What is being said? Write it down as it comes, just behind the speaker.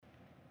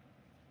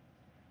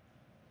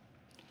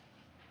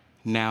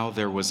Now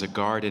there was a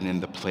garden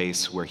in the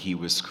place where he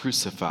was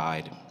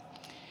crucified,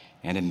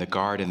 and in the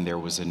garden there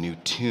was a new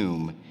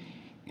tomb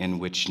in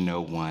which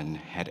no one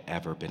had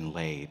ever been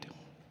laid.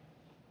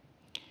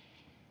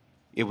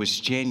 It was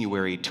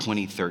January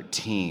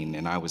 2013,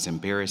 and I was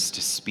embarrassed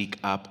to speak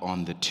up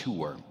on the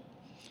tour.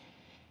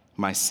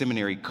 My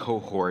seminary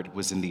cohort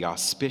was in the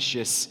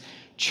auspicious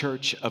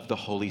Church of the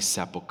Holy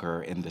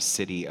Sepulchre in the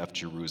city of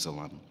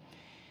Jerusalem,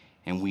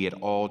 and we had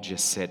all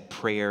just said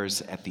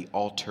prayers at the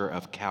altar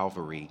of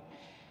Calvary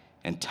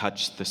and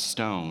touched the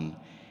stone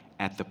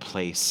at the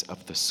place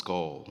of the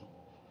skull,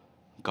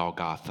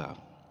 Golgotha,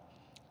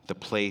 the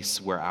place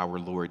where our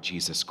Lord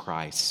Jesus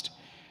Christ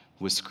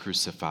was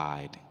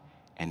crucified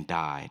and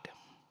died.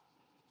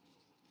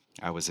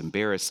 I was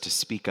embarrassed to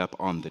speak up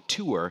on the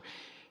tour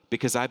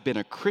because I've been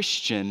a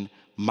Christian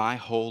my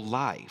whole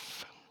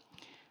life,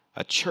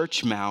 a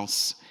church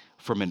mouse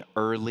from an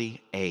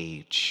early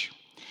age.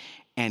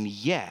 And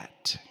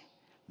yet,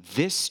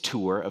 this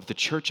tour of the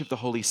Church of the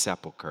Holy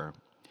Sepulchre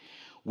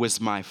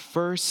was my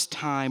first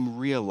time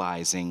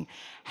realizing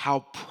how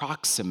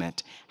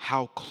proximate,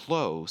 how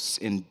close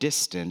in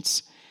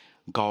distance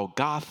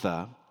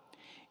Golgotha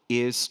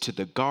is to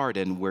the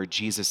garden where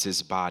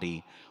Jesus'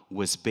 body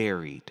was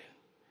buried.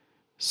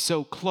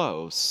 So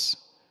close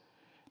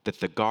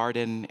that the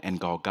garden and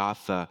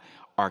Golgotha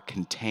are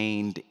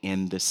contained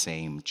in the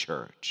same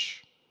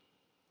church.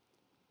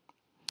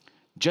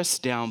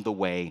 Just down the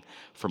way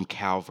from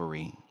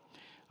Calvary,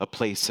 a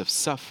place of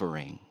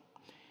suffering,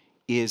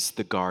 is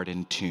the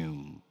garden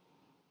tomb,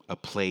 a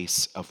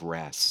place of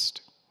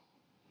rest.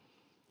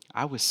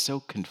 I was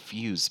so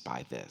confused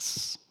by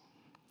this.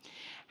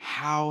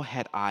 How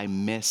had I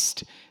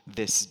missed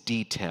this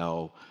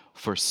detail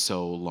for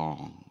so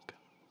long?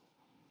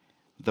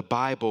 The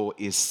Bible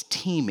is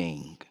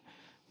teeming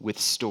with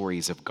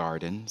stories of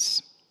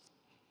gardens.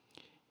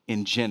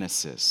 In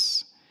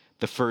Genesis,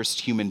 the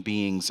first human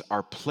beings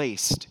are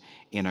placed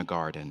in a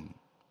garden.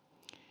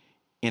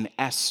 In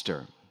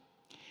Esther,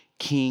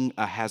 King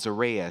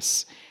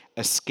Ahasuerus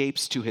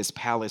escapes to his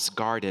palace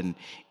garden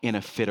in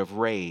a fit of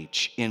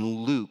rage.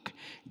 In Luke,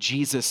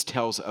 Jesus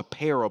tells a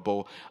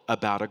parable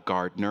about a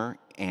gardener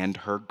and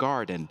her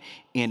garden.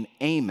 In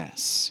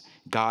Amos,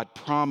 God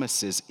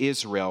promises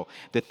Israel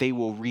that they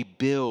will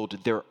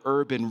rebuild their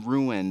urban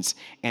ruins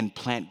and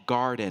plant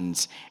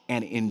gardens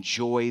and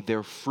enjoy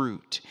their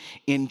fruit.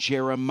 In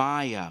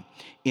Jeremiah,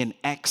 in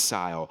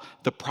exile,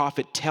 the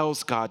prophet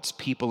tells God's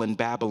people in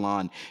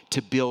Babylon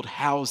to build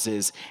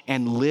houses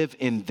and live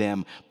in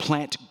them,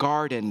 plant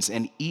gardens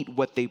and eat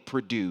what they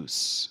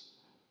produce.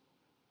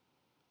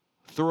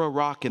 Throw a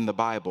rock in the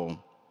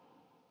Bible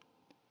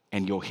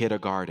and you'll hit a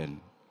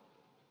garden.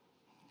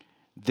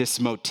 This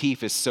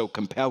motif is so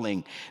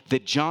compelling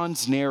that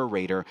John's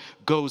narrator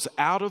goes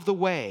out of the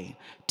way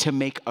to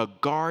make a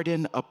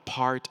garden a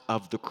part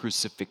of the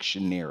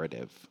crucifixion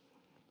narrative.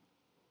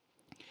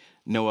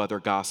 No other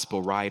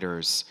gospel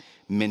writers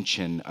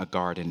mention a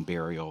garden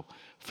burial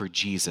for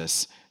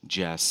Jesus,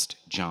 just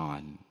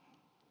John.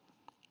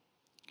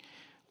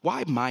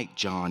 Why might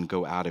John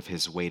go out of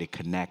his way to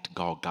connect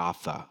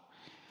Golgotha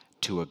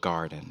to a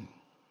garden?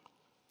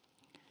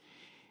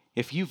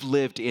 If you've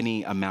lived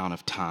any amount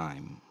of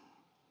time,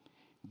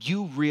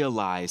 you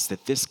realize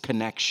that this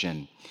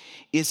connection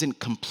isn't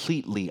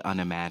completely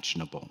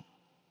unimaginable.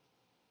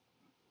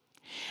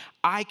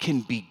 I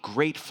can be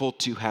grateful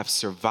to have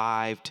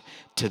survived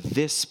to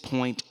this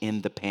point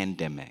in the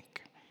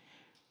pandemic,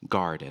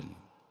 garden,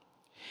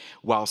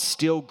 while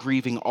still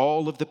grieving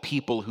all of the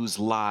people whose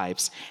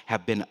lives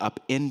have been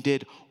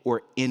upended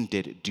or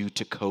ended due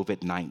to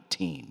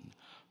COVID-19,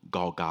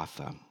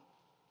 Golgotha.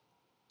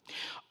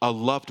 A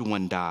loved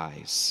one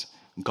dies,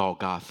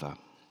 Golgotha.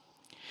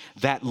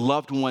 That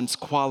loved one's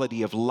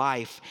quality of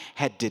life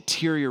had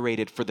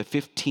deteriorated for the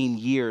 15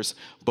 years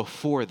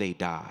before they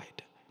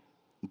died.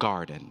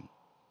 Garden.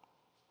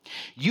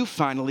 You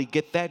finally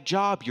get that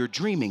job you're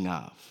dreaming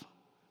of.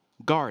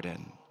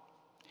 Garden.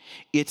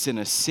 It's in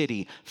a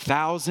city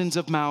thousands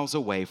of miles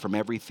away from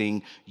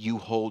everything you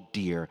hold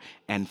dear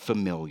and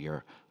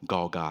familiar.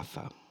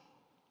 Golgotha.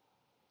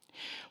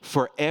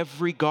 For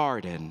every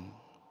garden,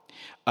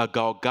 a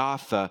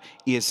Golgotha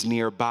is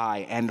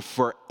nearby, and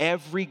for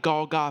every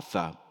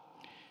Golgotha,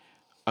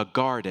 a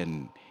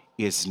garden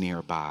is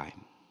nearby.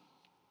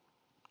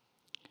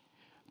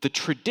 The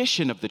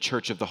tradition of the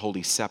Church of the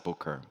Holy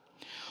Sepulchre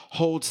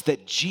holds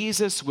that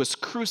Jesus was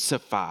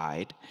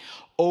crucified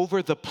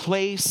over the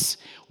place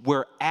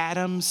where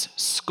Adam's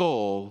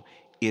skull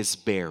is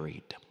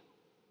buried.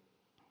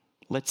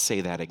 Let's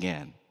say that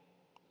again.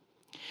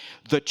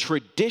 The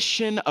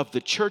tradition of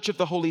the Church of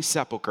the Holy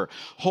Sepulchre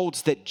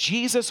holds that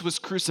Jesus was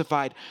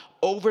crucified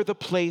over the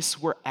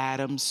place where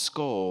Adam's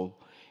skull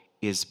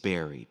is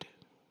buried.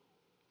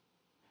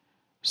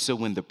 So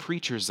when the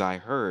preachers I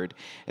heard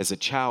as a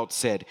child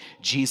said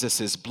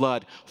Jesus'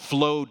 blood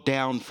flowed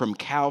down from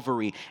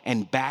Calvary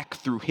and back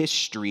through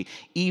history,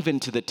 even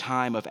to the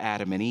time of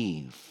Adam and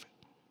Eve,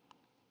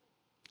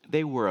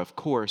 they were, of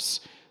course,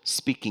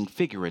 speaking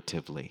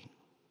figuratively.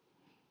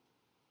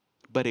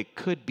 But it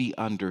could be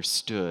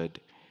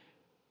understood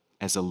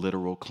as a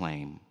literal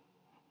claim.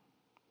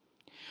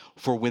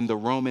 For when the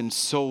Roman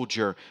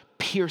soldier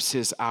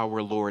pierces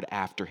our Lord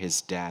after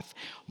his death,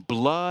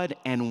 blood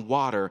and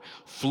water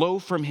flow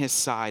from his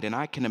side, and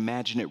I can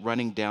imagine it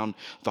running down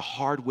the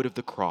hardwood of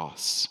the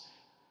cross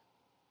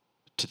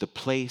to the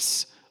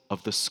place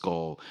of the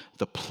skull,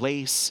 the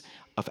place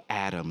of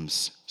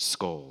Adam's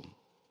skull.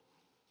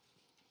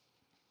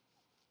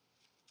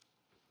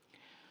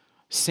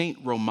 Saint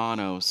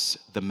Romanos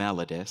the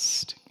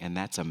Melodist, and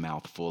that's a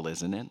mouthful,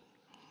 isn't it?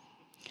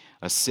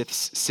 A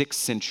 6th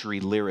century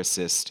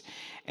lyricist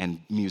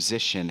and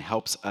musician,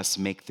 helps us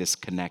make this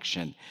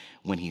connection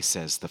when he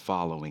says the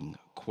following,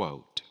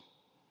 quote,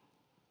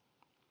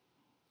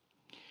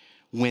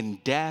 "When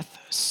death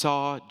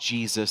saw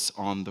Jesus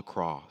on the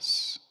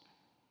cross,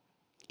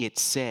 it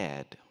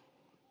said,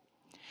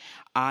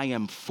 'I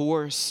am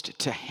forced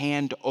to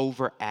hand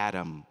over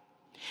Adam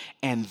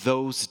and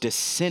those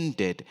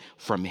descended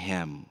from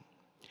him.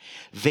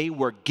 They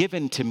were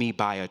given to me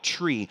by a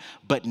tree,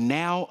 but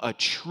now a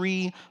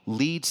tree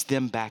leads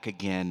them back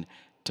again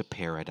to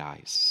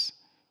paradise,'"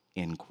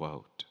 end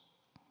quote.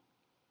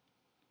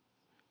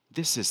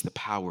 This is the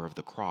power of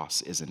the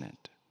cross, isn't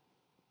it?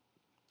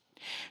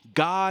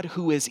 God,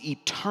 who is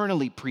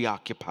eternally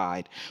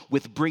preoccupied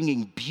with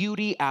bringing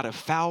beauty out of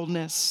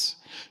foulness,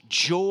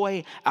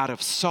 joy out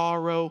of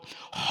sorrow,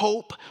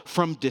 hope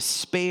from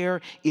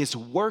despair, is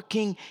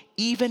working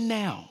even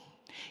now,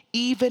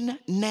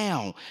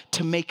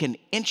 to make an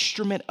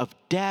instrument of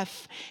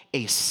death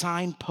a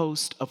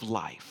signpost of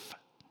life.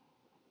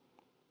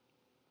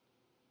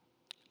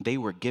 They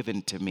were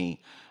given to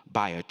me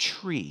by a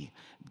tree,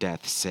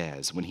 death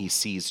says when he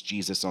sees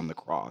Jesus on the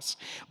cross.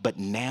 But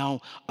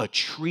now a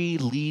tree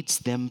leads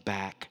them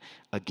back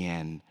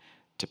again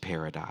to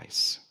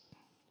paradise.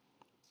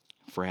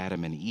 For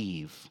Adam and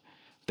Eve,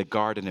 the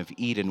Garden of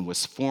Eden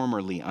was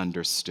formerly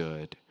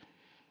understood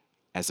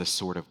as a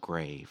sort of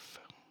grave,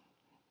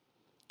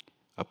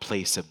 a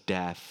place of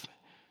death,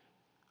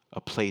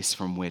 a place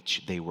from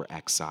which they were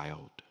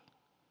exiled.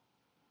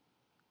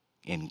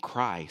 In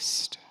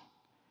Christ,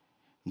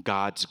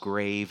 God's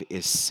grave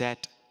is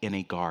set in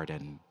a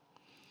garden,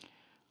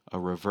 a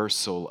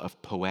reversal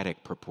of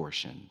poetic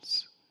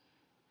proportions.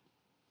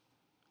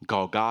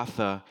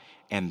 Golgotha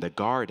and the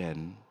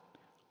garden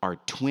are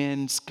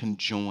twins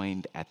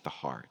conjoined at the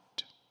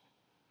heart.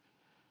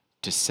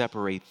 To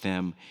separate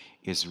them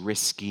is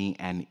risky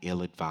and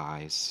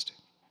ill-advised.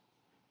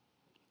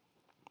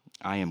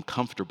 I am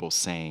comfortable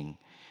saying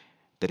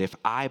that if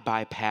I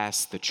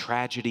bypass the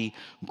tragedy,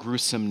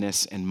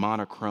 gruesomeness, and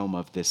monochrome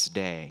of this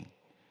day,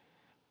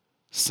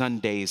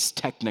 Sunday's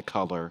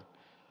Technicolor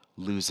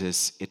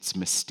loses its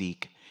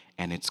mystique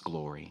and its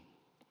glory.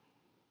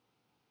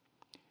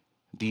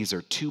 These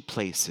are two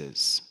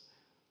places,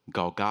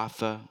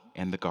 Golgotha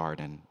and the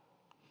garden,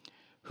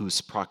 whose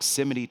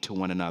proximity to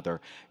one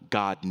another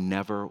God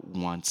never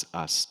wants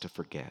us to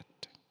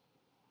forget.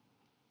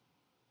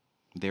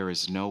 There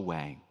is no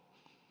way,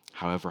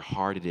 however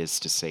hard it is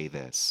to say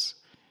this,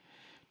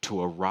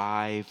 to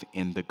arrive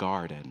in the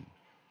garden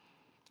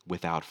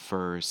without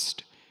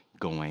first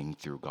going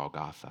through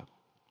Golgotha.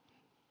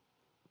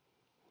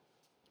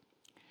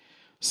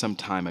 Some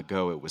time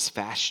ago, it was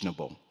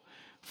fashionable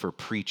for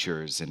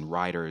preachers and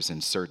writers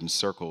in certain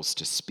circles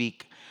to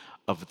speak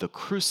of the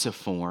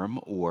cruciform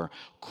or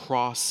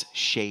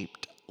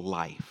cross-shaped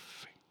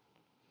life.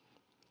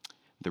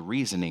 The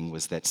reasoning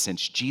was that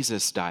since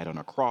Jesus died on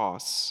a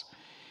cross,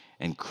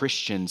 and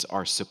Christians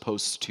are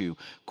supposed to,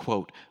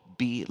 quote,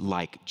 be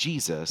like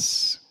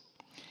Jesus,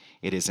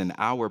 it is in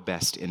our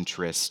best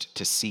interest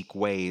to seek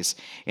ways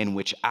in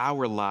which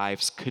our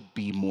lives could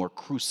be more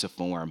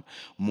cruciform,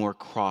 more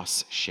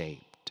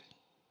cross-shaped.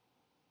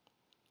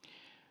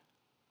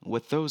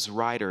 What those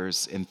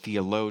writers and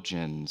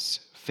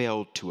theologians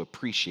failed to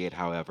appreciate,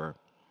 however,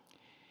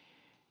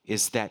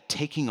 is that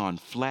taking on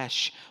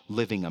flesh,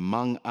 living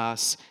among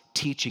us,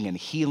 teaching and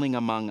healing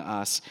among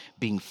us,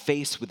 being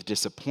faced with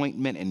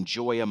disappointment and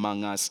joy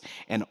among us,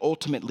 and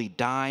ultimately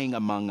dying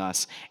among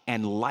us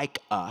and like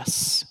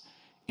us,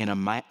 in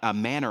a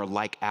manner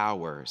like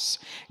ours,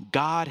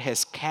 God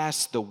has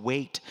cast the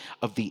weight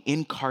of the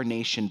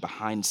incarnation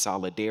behind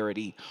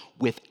solidarity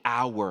with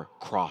our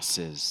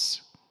crosses,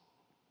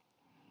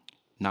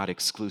 not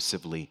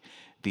exclusively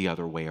the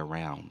other way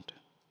around.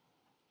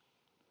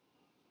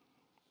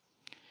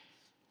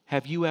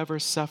 Have you ever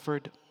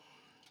suffered?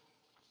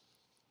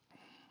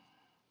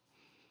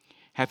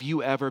 Have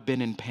you ever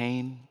been in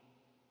pain?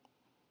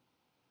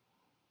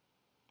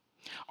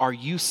 Are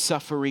you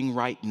suffering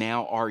right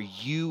now? Are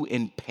you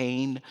in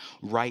pain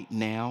right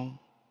now?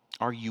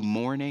 Are you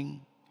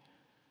mourning?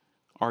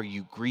 Are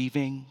you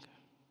grieving?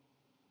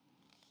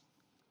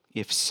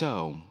 If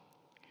so,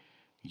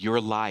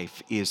 your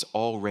life is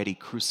already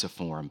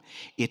cruciform.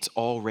 It's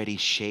already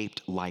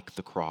shaped like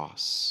the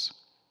cross.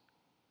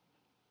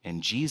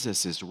 And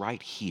Jesus is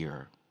right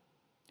here,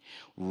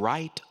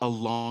 right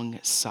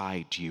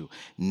alongside you,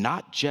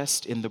 not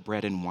just in the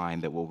bread and wine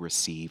that we'll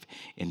receive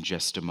in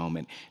just a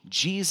moment.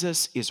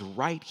 Jesus is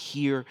right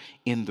here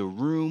in the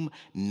room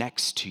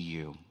next to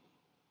you.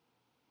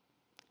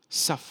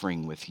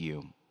 suffering with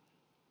you.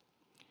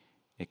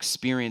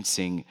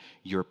 Experiencing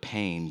your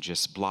pain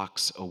just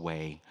blocks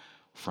away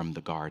from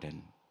the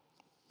garden.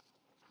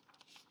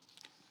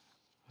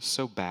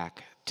 So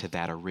back to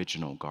that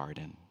original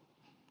garden.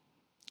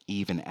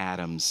 Eve and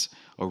Adam's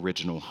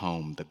original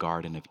home, the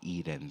Garden of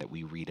Eden that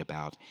we read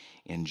about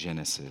in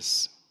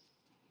Genesis.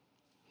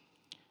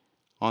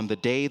 On the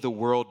day the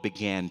world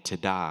began to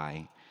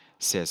die,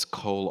 says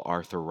Cole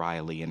Arthur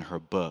Riley in her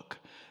book,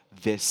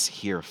 This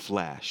Here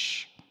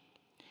Flesh,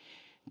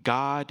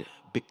 God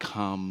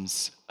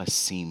becomes a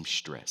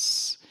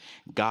seamstress.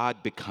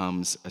 God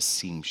becomes a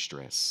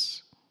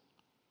seamstress.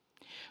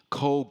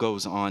 Cole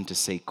goes on to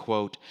say,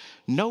 quote,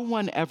 "No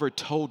one ever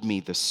told me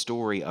the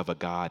story of a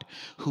God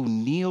who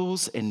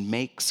kneels and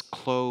makes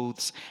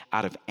clothes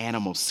out of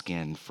animal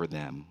skin for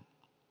them.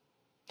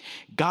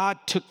 God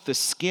took the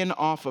skin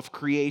off of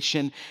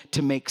creation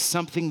to make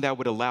something that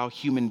would allow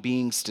human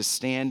beings to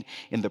stand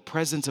in the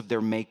presence of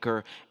their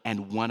Maker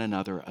and one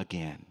another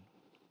again.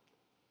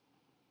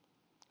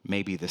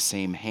 Maybe the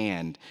same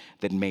hand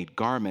that made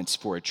garments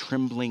for a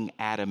trembling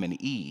Adam and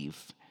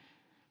Eve,"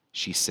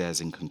 she says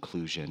in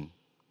conclusion,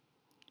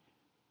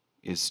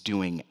 "is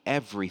doing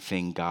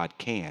everything God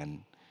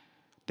can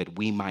that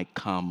we might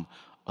come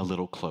a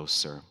little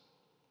closer.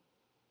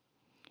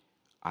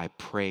 I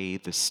pray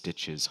the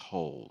stitches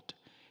hold,"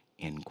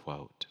 end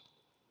quote.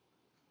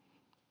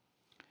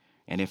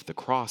 And if the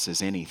cross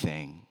is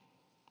anything,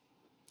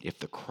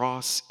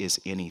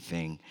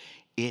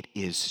 it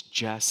is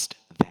just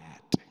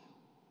that.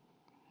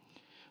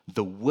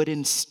 The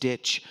wooden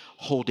stitch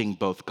holding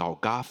both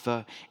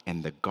Golgotha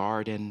and the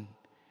garden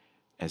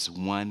as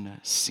one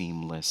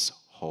seamless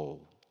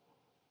whole.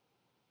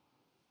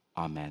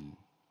 Amen.